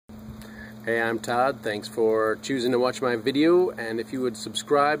Hey, I'm Todd. Thanks for choosing to watch my video, and if you would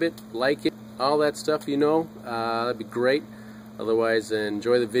subscribe it, like it, all that stuff, that'd be great. Otherwise,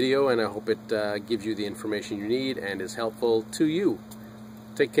 enjoy the video, and I hope it gives you the information you need and is helpful to you.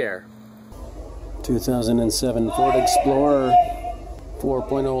 Take care. 2007 Ford Explorer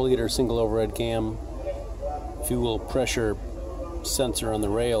 4.0 liter single overhead cam, fuel pressure sensor on the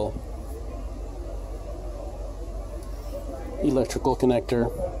rail, electrical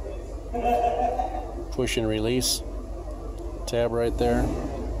connector, push and release tab right there.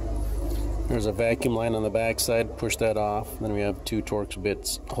 There's a vacuum line on the back side, push that off. Then we have two Torx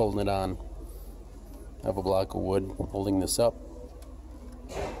bits holding it on. I have a block of wood holding this up.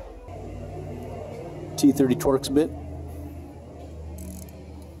 T30 Torx bit.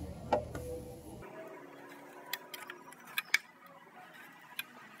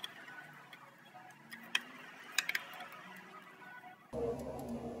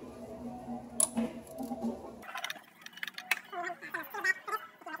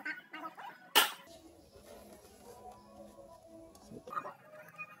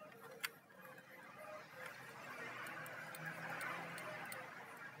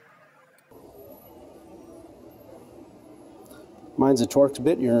 Mine's a Torx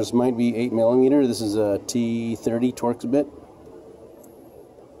bit, yours might be 8mm. This is a T30 Torx bit.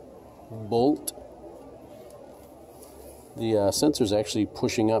 Bolt. The sensor's actually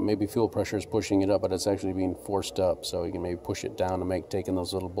pushing up, maybe fuel pressure is pushing it up, but it's actually being forced up, so you can maybe push it down to make taking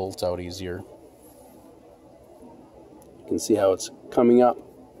those little bolts out easier. You can see how it's coming up.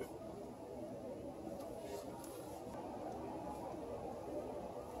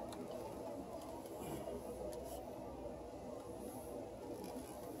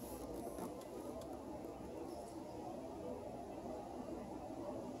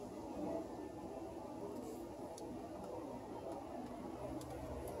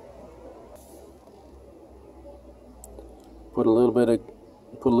 Put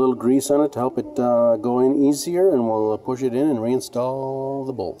a little grease on it to help it go in easier, and we'll push it in and reinstall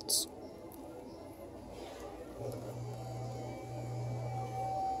the bolts.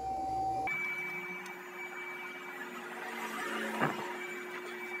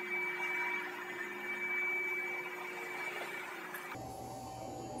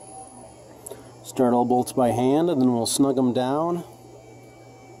 Start all bolts by hand, and then we'll snug them down.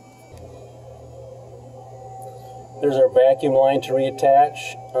 There's our vacuum line to reattach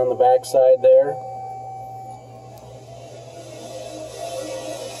on the back side there.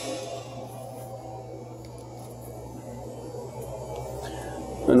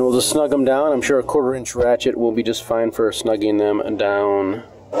 And we'll just snug them down. I'm sure a 1/4 inch ratchet will be just fine for snugging them down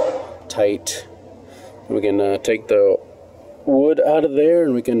tight. We can take the wood out of there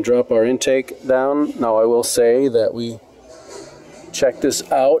and we can drop our intake down. Now I will say that we check this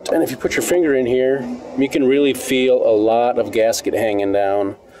out, and if you put your finger in here, you can really feel a lot of gasket hanging down.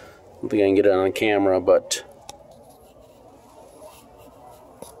 I don't think I can get it on camera, but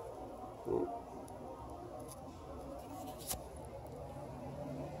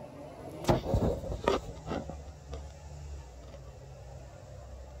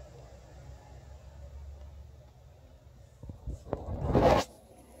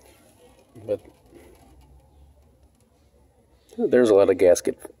there's a lot of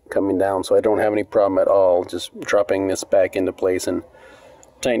gasket coming down, so I don't have any problem at all just dropping this back into place and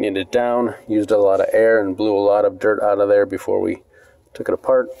tightening it down. Used a lot of air and blew a lot of dirt out of there before we took it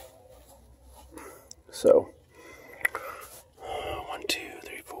apart. So 1, 2,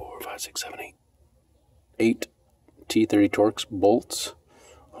 3, 4, 5, 6, 7, 8 T30 Torx bolts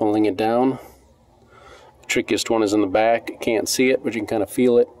holding it down. The trickiest one is in the back. You can't see it, but you can kind of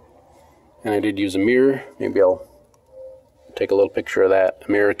feel it. And I did use a mirror. Maybe I'll take a little picture of that.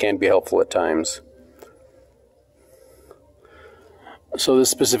 A mirror can be helpful at times. So this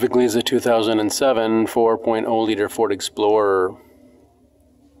specifically is a 2007 4.0 liter Ford Explorer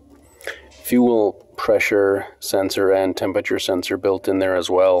fuel pressure sensor and temperature sensor built in there as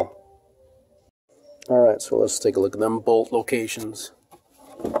well. Alright, so let's take a look at them bolt locations.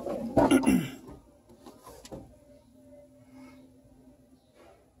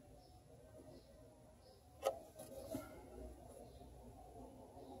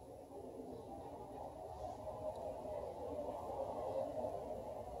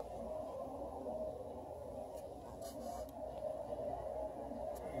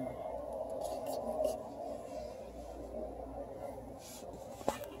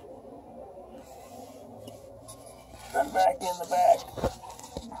 And back in the back.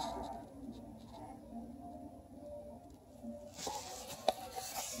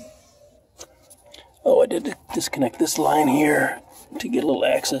 Oh, I did disconnect this line here. to get a little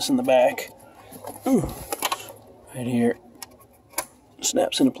access in the back. Right here.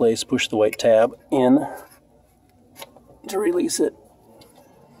 Snaps into place. Push the white tab in to release it.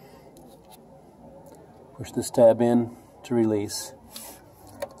 Push this tab in to release.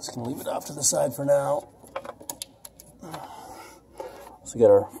 Just gonna leave it off to the side for now. So we got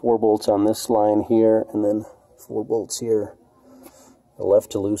our 4 bolts on this line here, and then 4 bolts here. The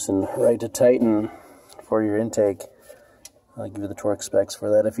left to loosen, right to tighten for your intake. I'll give you the torque specs for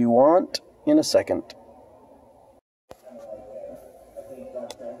that if you want in a second.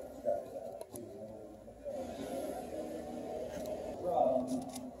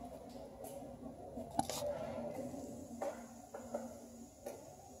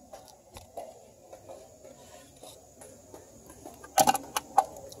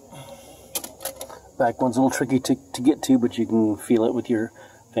 Back one's a little tricky to get to, but you can feel it with your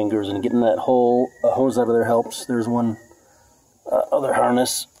fingers, and getting that whole hose out of there helps. There's one other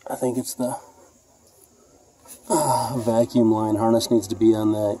harness. I think it's the vacuum line harness needs to be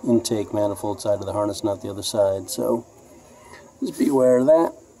on the intake manifold side of the harness, not the other side. So just be aware of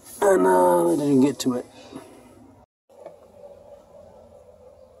that, and I didn't get to it.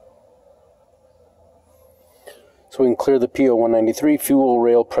 So we can clear the P0193 fuel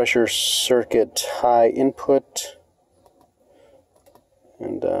rail pressure circuit high input,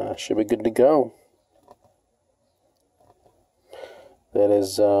 and should be good to go. That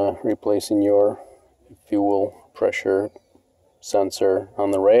is replacing your fuel pressure sensor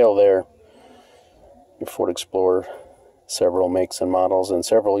on the rail there. Your Ford Explorer, several makes and models and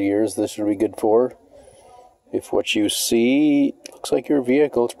several years this should be good for. If what you see looks like your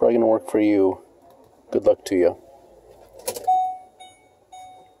vehicle, it's probably going to work for you. Good luck to you.